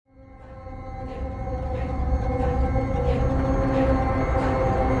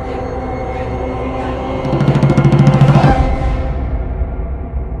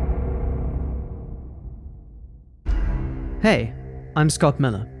I'm Scott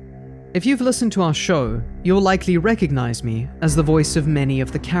Miller. If you've listened to our show, you'll likely recognize me as the voice of many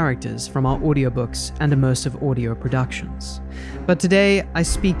of the characters from our audiobooks and immersive audio productions. But today, I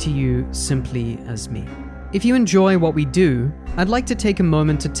speak to you simply as me. If you enjoy what we do, I'd like to take a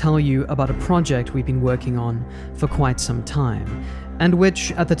moment to tell you about a project we've been working on for quite some time, and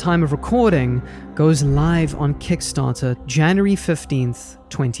which, at the time of recording, goes live on Kickstarter January 15th,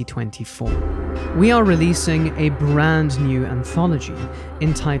 2024. We are releasing a brand new anthology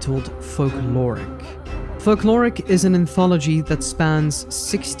entitled Folkloric. Folkloric is an anthology that spans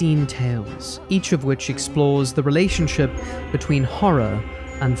 16 tales, each of which explores the relationship between horror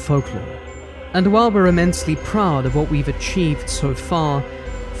and folklore. And while we're immensely proud of what we've achieved so far,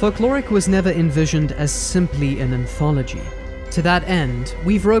 Folkloric was never envisioned as simply an anthology. To that end,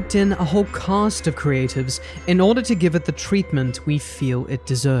 we've roped in a whole cast of creatives in order to give it the treatment we feel it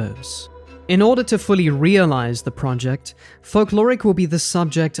deserves. In order to fully realize the project, Folkloric will be the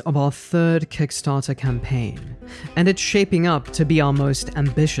subject of our third Kickstarter campaign, and it's shaping up to be our most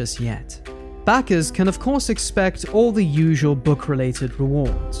ambitious yet. Backers can of course expect all the usual book-related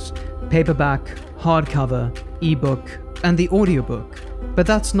rewards: paperback, hardcover, ebook, and the audiobook. But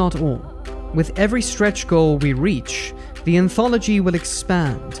that's not all. With every stretch goal we reach, the anthology will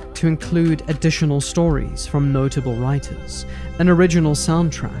expand to include additional stories from notable writers, an original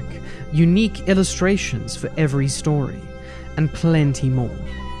soundtrack, unique illustrations for every story, and plenty more.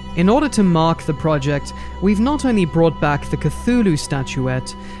 In order to mark the project, we've not only brought back the Cthulhu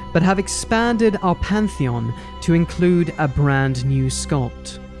statuette, but have expanded our pantheon to include a brand new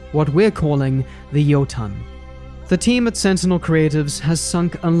sculpt, what we're calling the Jotun. The team at Sentinel Creatives has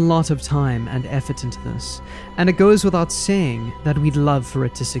sunk a lot of time and effort into this, and it goes without saying that we'd love for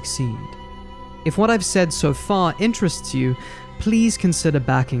it to succeed. If what I've said so far interests you, please consider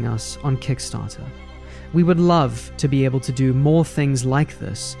backing us on Kickstarter. We would love to be able to do more things like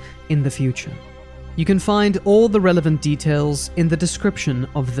this in the future. You can find all the relevant details in the description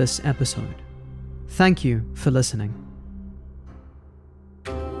of this episode. Thank you for listening.